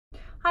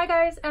Hi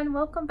guys, and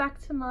welcome back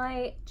to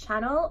my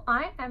channel.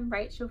 I am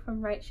Rachel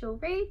from Rachel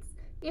Reads.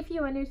 If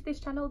you are new to this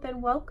channel,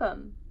 then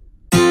welcome.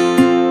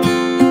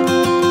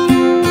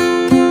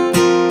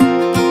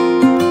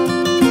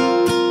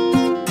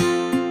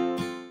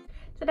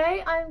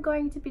 Today I'm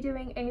going to be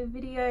doing a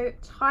video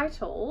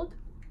titled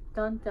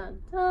dun dun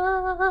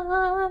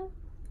dun,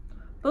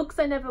 books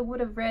I never would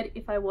have read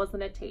if I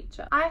wasn't a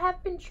teacher. I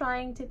have been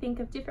trying to think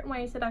of different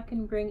ways that I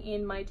can bring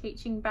in my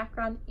teaching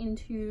background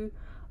into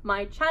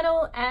my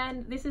channel,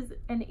 and this is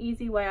an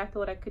easy way I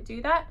thought I could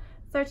do that.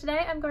 So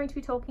today I'm going to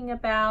be talking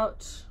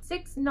about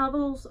 6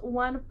 novels,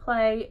 1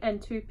 play and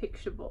 2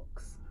 picture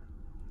books.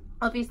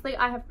 Obviously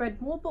I have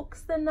read more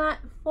books than that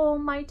for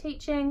my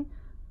teaching,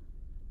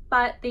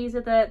 but these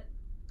are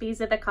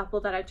the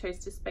couple that I chose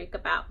to speak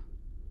about,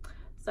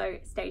 so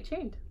stay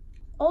tuned.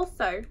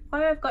 Also,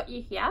 while I've got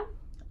you here,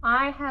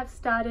 I have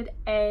started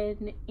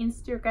an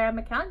Instagram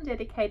account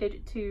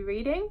dedicated to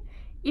reading.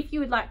 If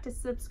you would like to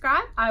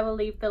subscribe, I will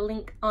leave the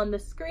link on the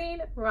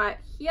screen right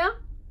here.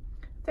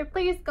 So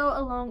please go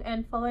along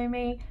and follow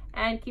me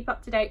and keep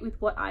up to date with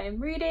what I am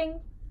reading.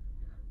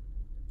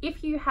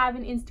 If you have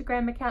an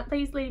Instagram account,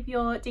 please leave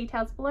your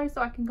details below so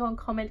I can go and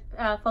comment,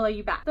 follow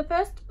you back. The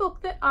first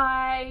book that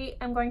I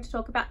am going to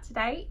talk about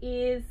today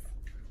is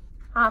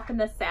Half in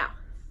the South.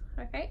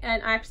 Okay,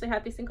 and I actually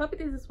have this in copy.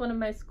 This is one of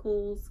my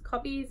school's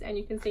copies, and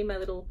you can see my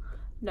little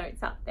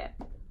notes up there.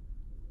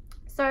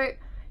 So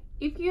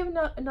if you're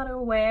not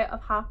aware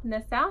of Half in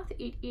the South,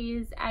 it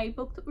is a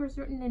book that was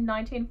written in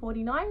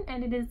 1949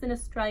 and it is an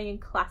Australian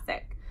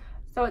classic.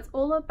 So it's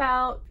all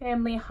about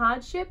family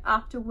hardship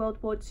after World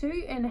War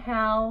II and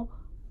how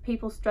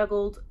people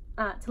struggled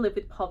to live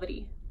with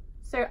poverty.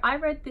 So I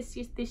read this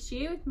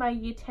year with my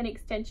Year 10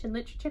 Extension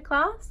Literature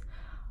class.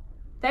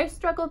 They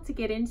struggled to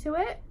get into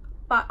it,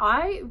 but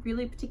I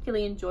really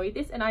particularly enjoyed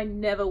this, and I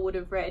never would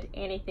have read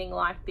anything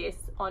like this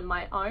on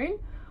my own.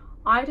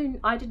 I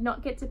did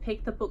not get to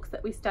pick the books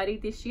that we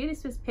studied this year.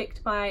 This was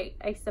picked by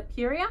a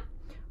superior,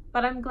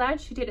 but I'm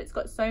glad she did. It's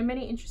got so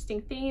many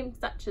interesting themes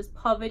such as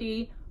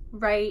poverty,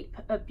 rape,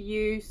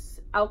 abuse,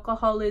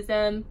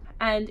 alcoholism,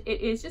 and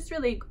it is just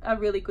really a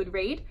really good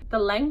read. The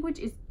language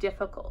is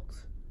difficult.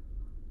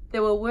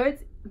 There were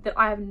words that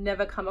I have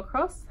never come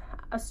across,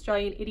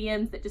 Australian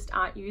idioms that just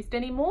aren't used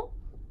anymore.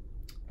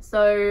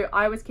 So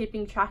I was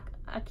keeping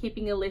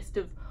a list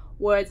of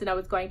words and I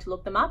was going to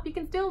look them up. You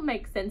can still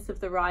make sense of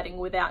the writing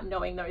without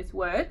knowing those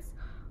words,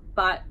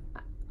 but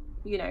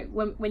you know,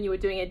 when you were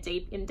doing a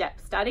deep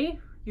in-depth study,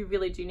 you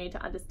really do need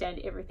to understand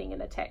everything in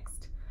the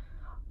text.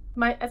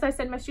 As I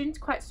said, my students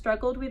quite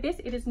struggled with this.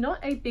 It is not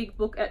a big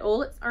book at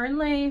all. It's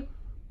only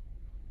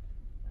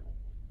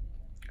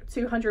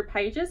 200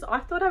 pages. I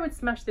thought I would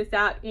smash this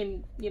out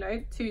in, you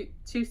know, two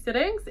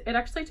sittings. It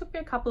actually took me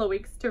a couple of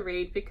weeks to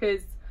read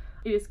because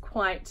it is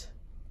quite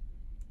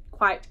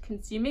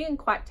consuming and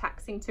quite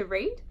taxing to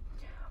read.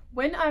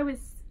 When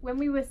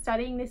we were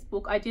studying this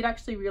book, I did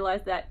actually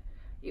realize that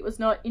it was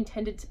not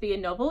intended to be a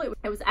novel.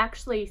 It was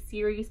actually a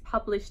series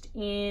published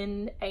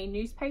in a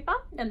newspaper,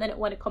 and then it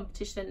won a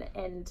competition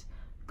and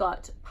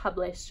got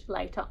published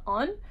later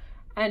on.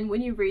 And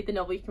when you read the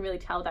novel, you can really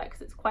tell that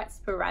because it's quite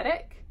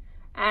sporadic.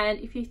 And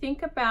if you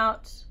think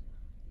about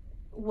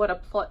what a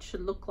plot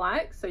should look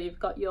like, so you've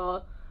got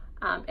your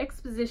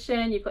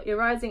exposition, you've got your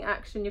rising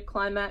action, your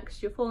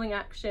climax, your falling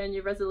action,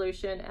 your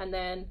resolution, and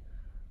then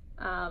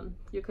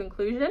your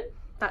conclusion.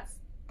 That's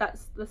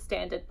the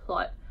standard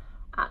plot.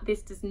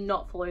 This does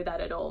not follow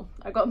that at all.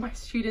 I got my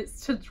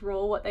students to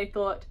draw what they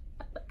thought,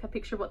 like a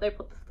picture of what they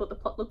thought the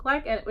plot looked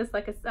like, and it was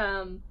like a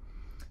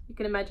you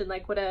can imagine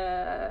like what's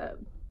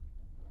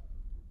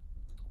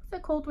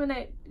it called when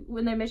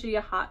they measure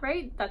your heart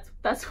rate?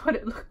 That's what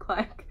it looked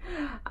like.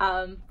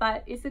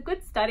 But it's a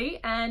good study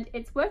and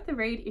it's worth a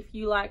read if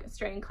you like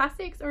Australian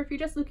classics, or if you're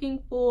just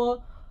looking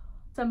for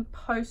some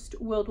post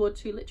World War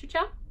II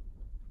literature.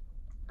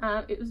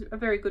 It was a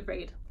very good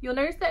read. You'll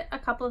notice that a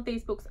couple of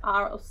these books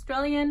are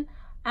Australian,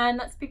 and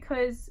that's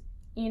because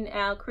in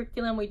our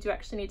curriculum we do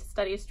actually need to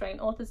study Australian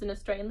authors and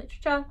Australian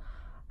literature,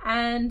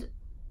 and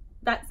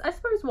that's, I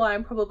suppose, why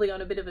I'm probably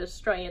on a bit of an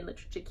Australian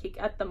literature kick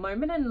at the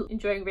moment and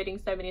enjoying reading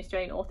so many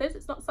Australian authors.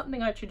 It's not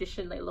something I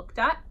traditionally looked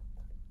at.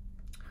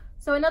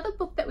 So another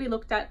book that we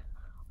looked at,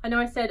 I know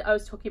I said I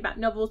was talking about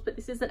novels, but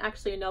this isn't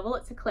actually a novel.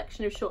 It's a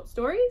collection of short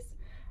stories,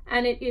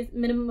 and it is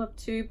Minimum of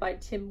Two by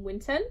Tim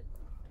Winton.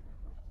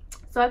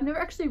 So I've never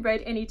actually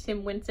read any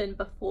Tim Winton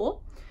before.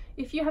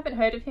 If you haven't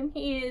heard of him,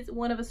 he is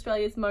one of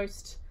Australia's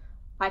most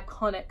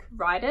iconic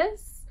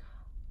writers.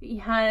 He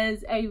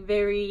has a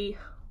very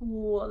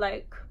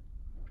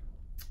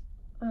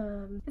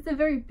it's a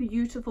very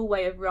beautiful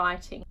way of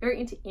writing, very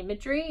into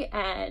imagery,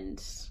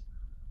 and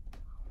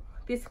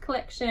this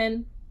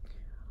collection,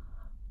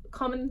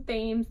 common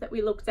themes that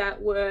we looked at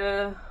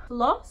were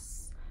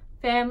loss,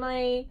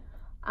 family,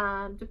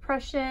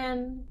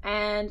 depression,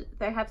 and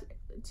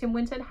Tim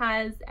Winton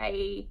has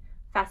a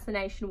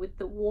fascination with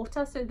the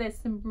water, so there's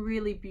some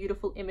really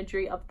beautiful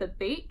imagery of the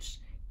beach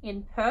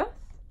in Perth.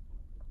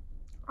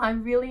 I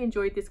really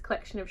enjoyed this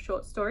collection of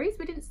short stories.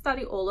 We didn't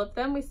study all of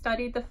them. We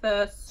studied the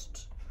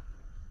first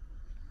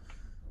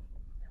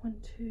 1,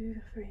 2,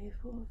 3,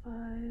 4, 5,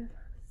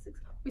 6.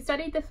 We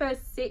studied the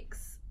first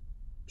 6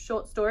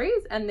 short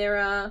stories, and there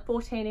are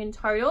 14 in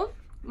total.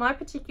 My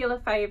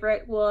particular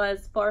favourite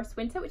was Forest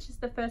Winter, which is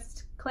the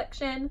first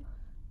collection.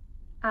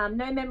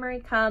 No Memory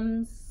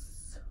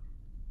Comes,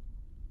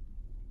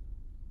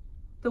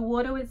 The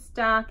Water Was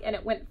Dark and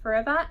It Went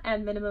Forever,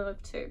 and Minimum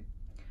of 2.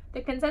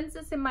 The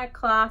consensus in my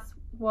class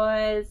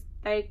was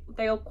they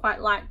all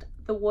quite liked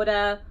The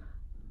Water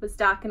Was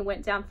Dark and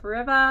Went Down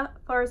Forever,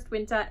 Forest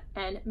Winter,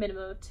 and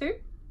Minimum of 2.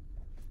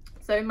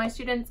 So my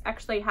students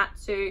actually had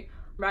to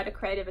write a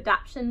creative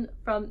adaptation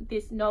from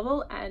this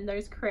novel, and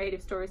those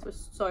creative stories were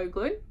so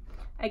good.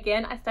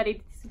 Again, I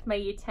studied this with my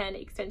Year 10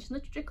 Extension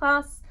Literature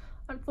class.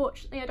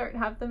 Unfortunately, I don't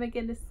have them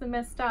again this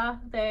semester.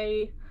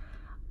 They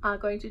are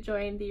going to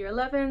join the Year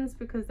 11s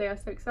because they are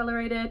so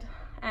accelerated,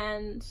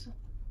 and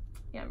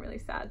yeah, I'm really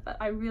sad, but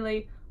I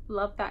really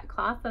love that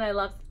class and I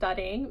love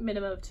studying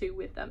Minimum of 2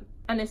 with them.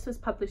 And this was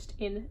published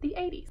in the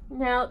 80s.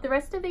 Now, the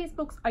rest of these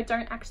books I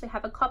don't actually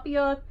have a copy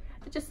of.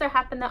 It just so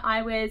happened that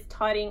I was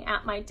tidying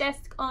out my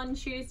desk on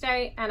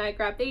Tuesday and I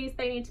grabbed these.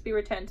 They need to be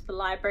returned to the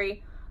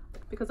library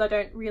because I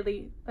don't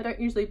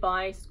usually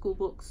buy school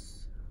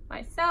books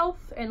myself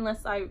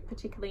unless I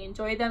particularly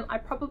enjoy them. I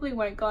probably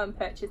won't go and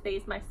purchase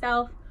these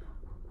myself.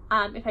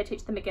 If I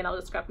teach them again, I'll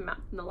just grab them out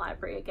from the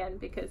library again,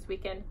 because we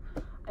can,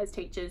 as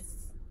teachers,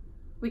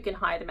 we can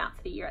hire them out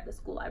for the year at the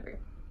school library.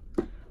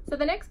 So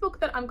the next book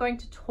that I'm going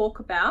to talk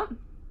about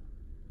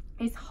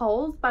is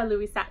Holes by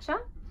Louis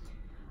Satcher,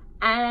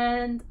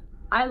 and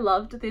I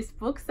loved this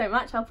book so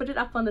much. I'll put it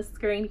up on the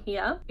screen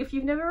here. If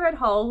you've never read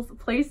Holes,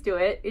 please do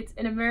it. It's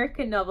an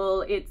American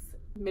novel. It's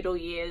middle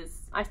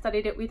years. I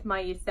studied it with my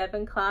Year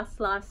 7 class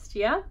last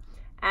year,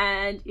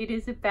 and it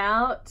is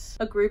about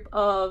a group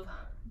of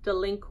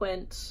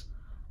delinquent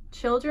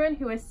children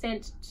who are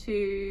sent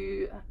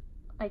to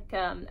like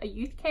a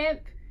youth camp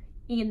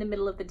in the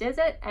middle of the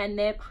desert, and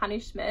their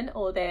punishment,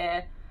 or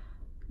their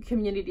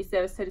community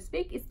service so to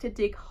speak, is to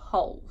dig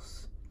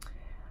holes.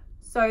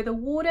 So the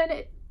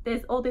warden,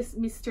 there's all this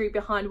mystery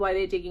behind why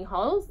they're digging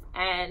holes,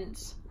 and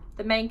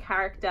the main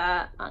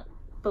character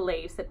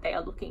believes that they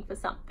are looking for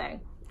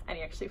something, and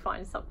he actually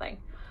finds something.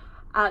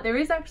 There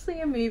is actually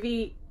a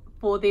movie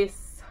for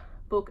this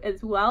book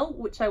as well,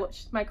 which I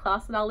watched in my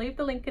class, and I'll leave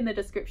the link in the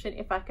description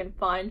if I can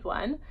find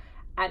one,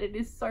 and it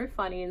is so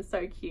funny and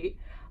so cute.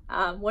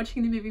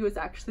 Watching the movie was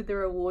actually the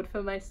reward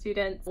for my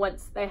students.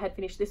 Once they had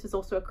finished, this was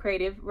also a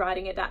creative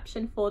writing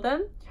adaptation for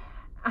them,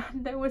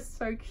 and they were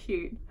so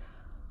cute.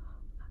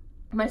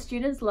 My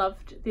students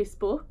loved this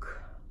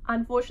book.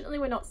 Unfortunately,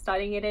 we're not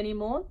studying it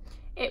anymore.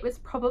 It was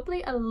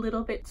probably a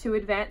little bit too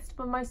advanced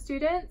for my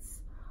students.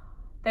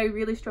 They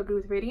really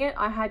struggled with reading it.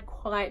 I had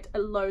quite a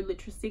low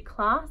literacy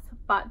class,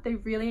 but they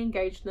really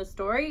engaged in the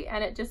story,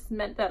 and it just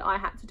meant that I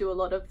had to do a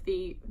lot of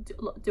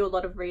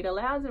read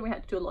alouds, and we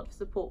had to do a lot of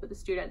support with the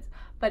students.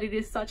 But it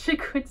is such a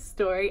good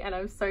story, and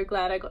I'm so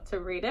glad I got to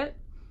read it.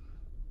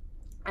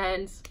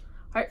 And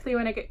hopefully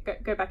when I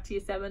go back to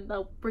Year 7,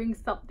 they'll bring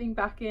something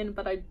back in,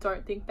 but I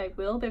don't think they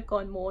will. They've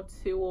gone more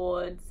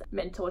towards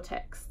mentor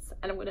texts,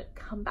 and I'm going to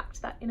come back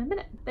to that in a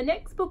minute. The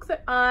next book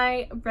that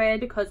I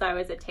read because I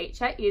was a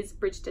teacher is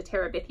Bridge to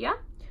Terabithia.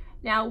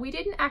 Now, we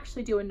didn't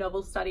actually do a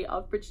novel study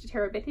of Bridge to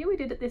Terabithia. We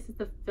did this as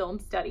a film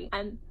study,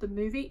 and the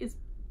movie is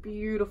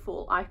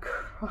beautiful. I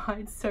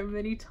cried so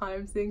many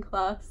times in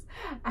class,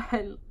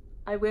 and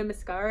I wear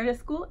mascara at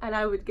school, and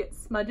I would get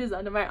smudges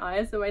under my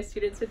eyes, so my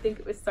students would think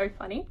it was so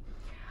funny.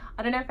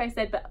 I don't know if I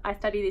said, but I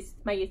studied this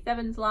with my Year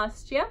 7s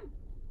last year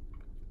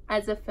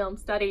as a film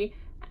study,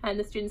 and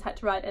the students had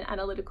to write an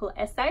analytical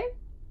essay,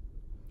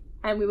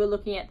 and we were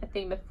looking at the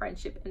theme of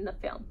friendship in the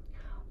film.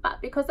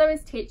 But because I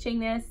was teaching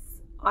this,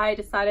 I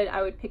decided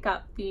I would pick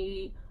up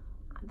the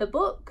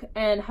book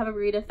and have a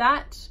read of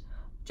that,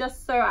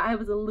 just so I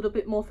was a little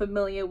bit more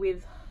familiar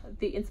with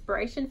the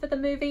inspiration for the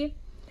movie,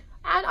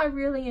 and I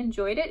really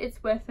enjoyed it.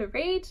 It's worth a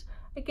read.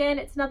 Again,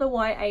 it's another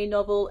YA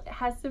novel. It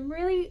has some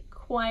really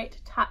quite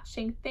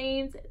touching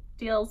themes. It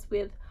deals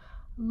with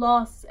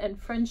loss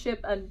and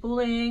friendship and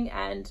bullying,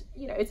 and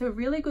you know, it's a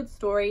really good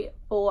story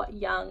for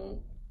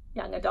young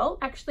adult.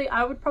 Actually,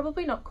 I would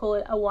probably not call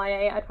it a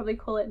YA. I'd probably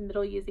call it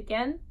middle years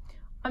again.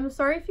 I'm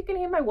sorry if you can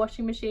hear my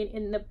washing machine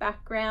in the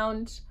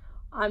background.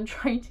 I'm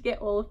trying to get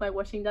all of my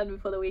washing done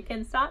before the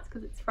weekend starts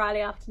because it's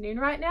Friday afternoon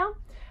right now,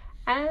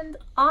 and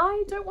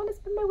I don't want to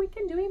spend my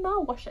weekend doing my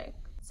washing.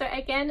 So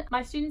again,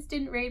 my students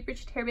didn't read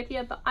Bridge to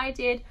Terabithia, but I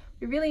did.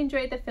 We really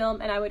enjoyed the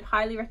film, and I would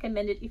highly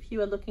recommend it if you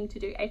are looking to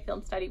do a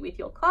film study with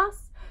your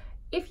class.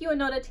 If you are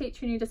not a teacher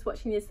and you're just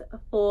watching this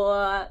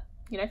for,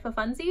 you know, for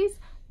funsies,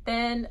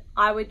 then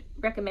I would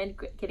recommend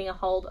getting a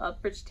hold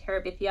of Bridge to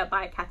Terabithia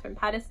by Catherine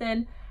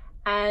Paterson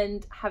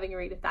and having a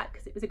read of that,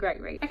 because it was a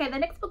great read. Okay, the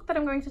next book that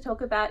I'm going to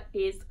talk about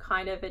is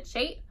kind of a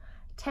cheat.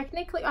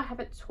 Technically, I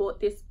haven't taught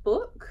this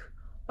book,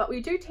 but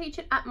we do teach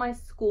it at my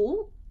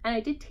school, and I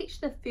did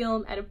teach the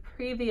film at a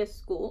previous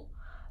school,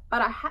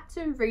 but I had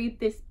to read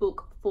this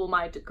book for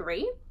my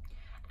degree,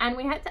 and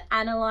we had to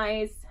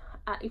analyze,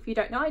 if you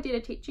don't know, I did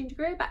a teaching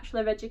degree, a Bachelor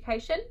of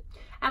Education,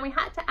 and we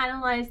had to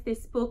analyze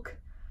this book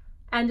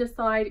and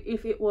decide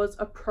if it was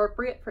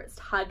appropriate for its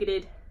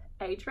targeted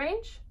age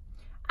range.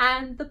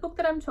 And the book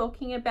that I'm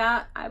talking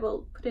about, I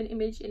will put an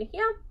image in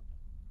here,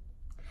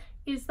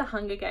 is The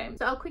Hunger Games.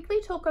 So I'll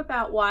quickly talk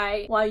about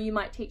why you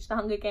might teach The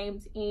Hunger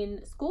Games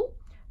in school,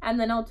 and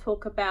then I'll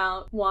talk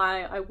about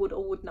why I would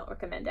or would not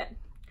recommend it.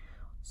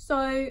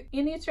 So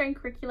in the Australian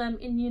curriculum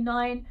in Year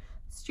 9,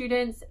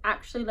 students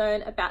actually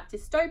learn about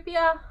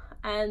dystopia,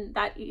 and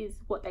that is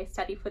what they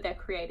study for their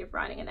creative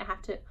writing, and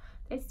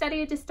they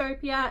study a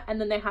dystopia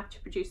and then they have to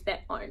produce their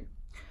own.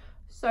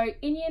 So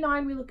in Year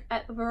 9 we look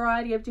at a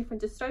variety of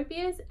different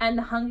dystopias, and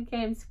The Hunger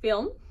Games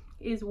film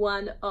is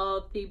one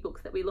of the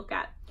books that we look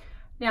at.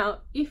 Now,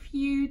 if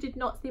you did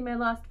not see my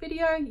last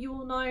video, you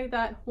will know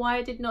that why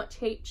I did not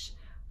teach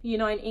Year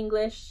 9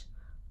 English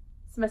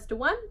semester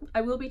 1.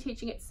 I will be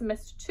teaching it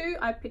semester 2.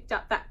 I picked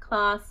up that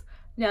class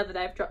now that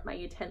I've dropped my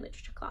Year 10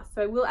 literature class.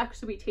 So I will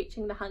actually be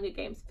teaching The Hunger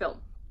Games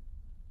film.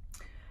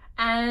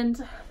 And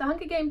The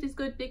Hunger Games is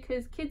good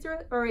because kids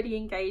are already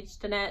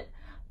engaged in it.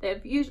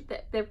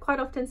 They've quite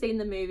often seen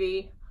the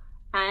movie,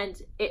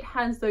 and it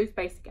has those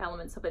basic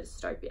elements of a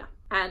dystopia,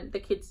 and the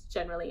kids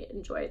generally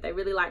enjoy it. They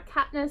really like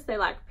Katniss, they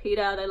like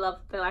Peter, they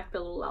like the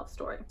little love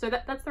story. So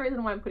that's the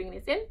reason why I'm putting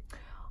this in.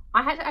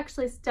 I had to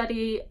actually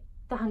study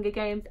The Hunger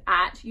Games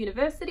at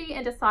university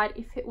and decide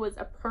if it was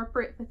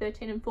appropriate for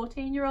 13 and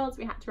 14-year-olds.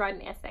 We had to write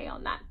an essay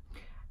on that,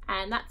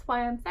 and that's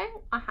why I'm saying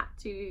I had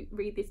to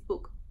read this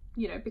book,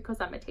 you know,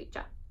 because I'm a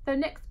teacher. The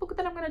next book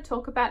that I'm going to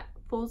talk about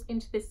falls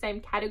into this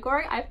same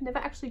category. I've never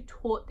actually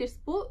taught this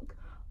book,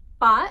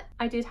 but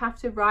I did have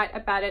to write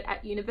about it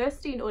at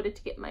university in order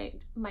to get my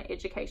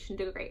education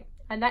degree,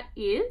 and that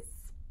is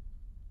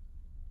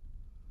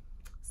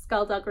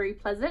Skullduggery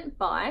Pleasant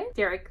by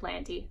Derek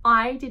Landy.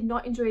 I did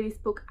not enjoy this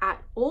book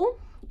at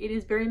all. It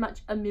is very much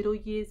a middle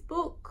years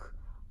book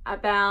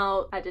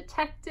about a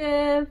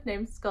detective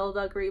named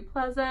Skullduggery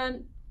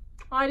Pleasant.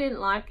 I didn't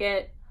like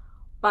it,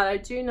 but I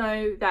do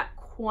know that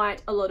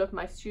quite a lot of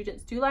my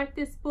students do like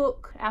this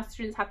book. Our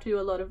students have to do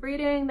a lot of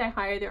reading. They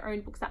hire their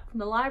own books out from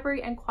the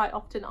library, and quite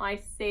often I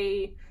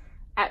see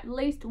at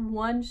least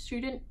one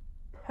student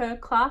per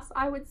class,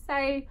 I would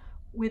say,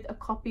 with a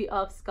copy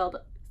of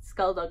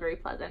Skullduggery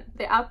Pleasant.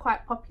 They are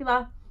quite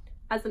popular.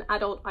 As an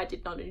adult, I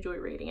did not enjoy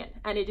reading it,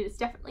 and it is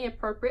definitely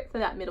appropriate for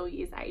that middle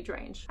years age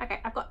range. Okay,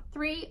 I've got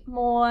 3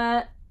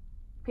 more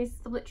pieces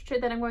of literature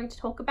that I'm going to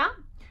talk about.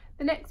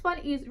 The next one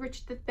is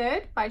Richard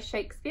III by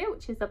Shakespeare,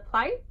 which is a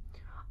play.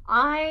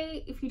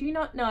 If you do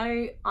not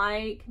know,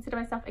 I consider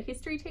myself a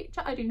history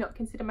teacher. I do not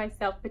consider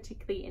myself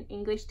particularly an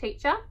English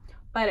teacher,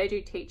 but I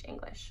do teach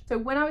English. So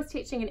when I was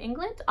teaching in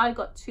England, I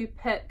got to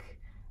pick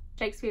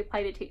Shakespeare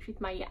play to teach with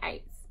my Year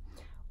 8s.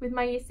 With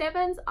my Year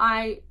 7s,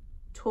 I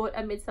taught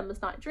A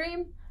Midsummer's Night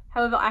Dream.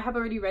 However, I have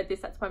already read this,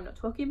 that's why I'm not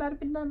talking about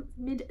A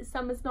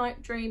Midsummer's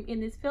Night Dream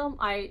in this film.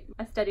 I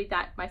studied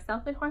that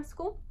myself in high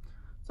school,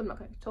 so I'm not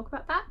going to talk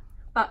about that.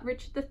 But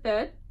Richard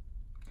III,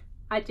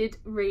 I did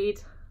read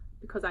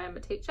because I am a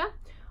teacher.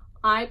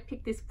 I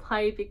picked this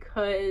play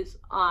because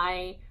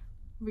I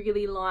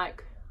really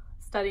like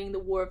studying the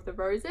War of the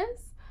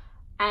Roses,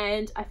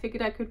 and I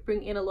figured I could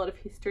bring in a lot of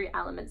history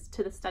elements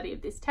to the study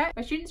of this text.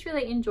 My students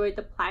really enjoyed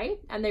the play,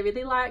 and they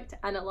really liked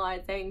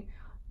analysing,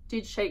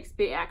 did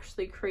Shakespeare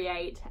actually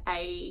create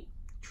a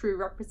true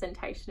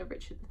representation of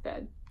Richard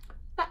III?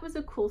 That was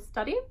a cool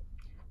study.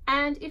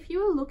 And if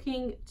you are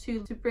looking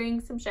to bring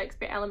some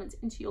Shakespeare elements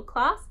into your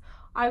class,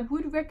 I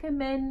would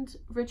recommend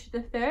Richard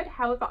III.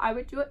 However, I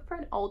would do it for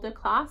an older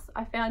class.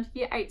 I found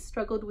Year 8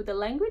 struggled with the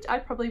language.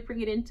 I'd probably bring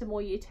it into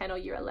more Year 10 or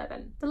Year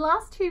 11. The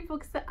last 2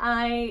 books that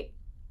I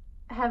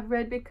have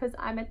read because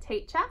I'm a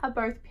teacher are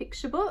both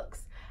picture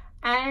books.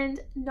 And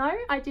no,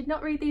 I did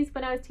not read these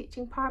when I was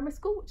teaching primary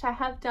school, which I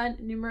have done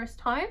numerous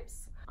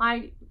times.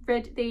 I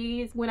read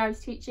these when I was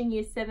teaching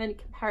Year 7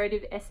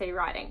 comparative essay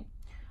writing.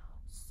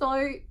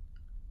 So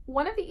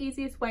one of the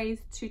easiest ways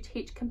to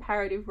teach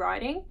comparative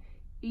writing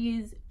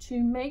is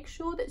to make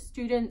sure that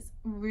students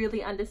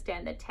really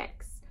understand the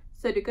text.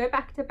 So to go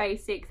back to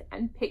basics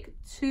and pick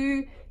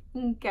 2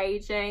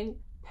 engaging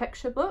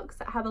picture books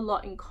that have a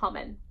lot in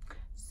common.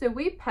 So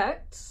we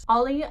picked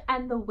Ollie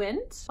and the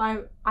Wind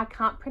by, I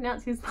can't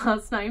pronounce his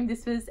last name.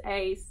 This was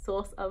a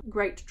source of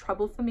great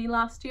trouble for me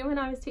last year when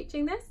I was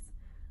teaching this.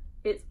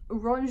 It's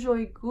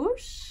Ronjoy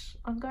Gush,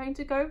 I'm going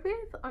to go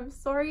with. I'm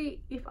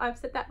sorry if I've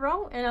said that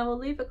wrong, and I will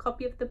leave a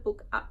copy of the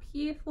book up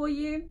here for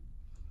you.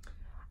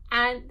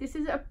 And this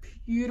is a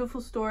beautiful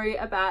story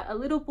about a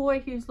little boy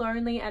who's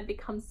lonely and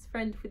becomes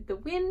friends with the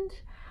wind,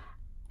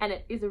 and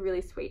it is a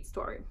really sweet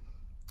story.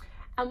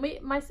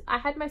 And I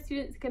had my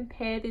students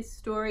compare this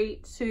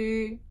story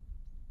to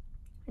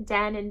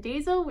Dan and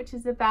Diesel, which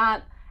is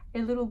about a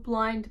little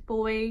blind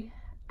boy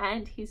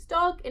and his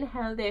dog and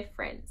how they're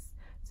friends.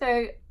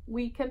 So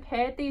we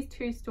compared these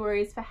 2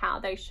 stories for how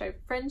they show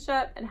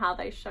friendship and how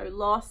they show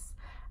loss.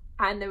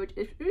 And it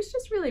was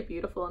just really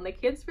beautiful, and the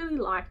kids really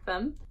liked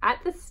them.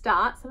 At the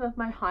start, some of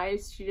my higher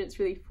students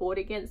really fought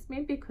against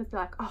me because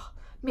they're like, oh,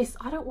 miss,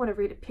 I don't want to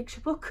read a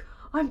picture book.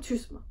 I'm too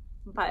small.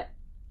 But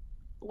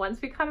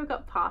once we kind of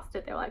got past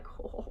it, they were like,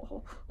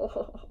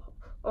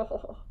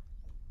 Oh,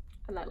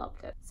 and I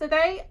loved it. So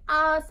they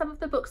are some of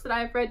the books that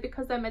I've read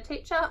because I'm a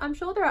teacher. I'm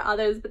sure there are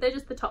others, but they're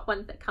just the top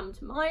ones that come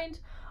to mind.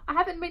 I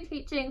haven't been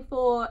teaching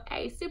for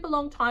a super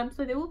long time,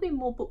 so there will be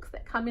more books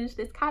that come into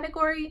this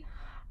category,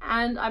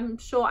 and I'm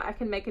sure I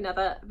can make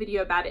another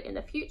video about it in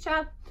the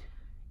future.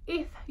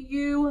 If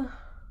you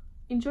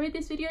enjoyed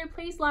this video,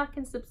 please like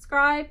and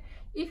subscribe.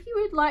 If you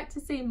would like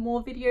to see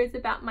more videos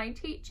about my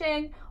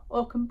teaching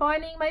or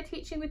combining my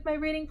teaching with my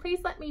reading, please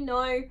let me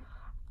know,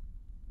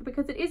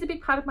 because it is a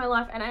big part of my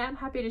life and I am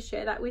happy to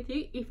share that with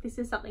you if this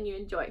is something you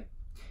enjoy.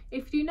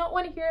 If you do not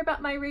want to hear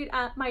about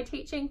my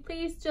teaching,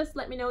 please just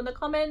let me know in the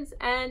comments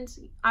and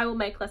I will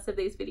make less of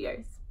these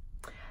videos.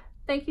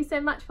 Thank you so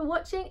much for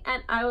watching,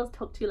 and I will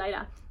talk to you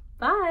later.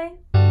 Bye.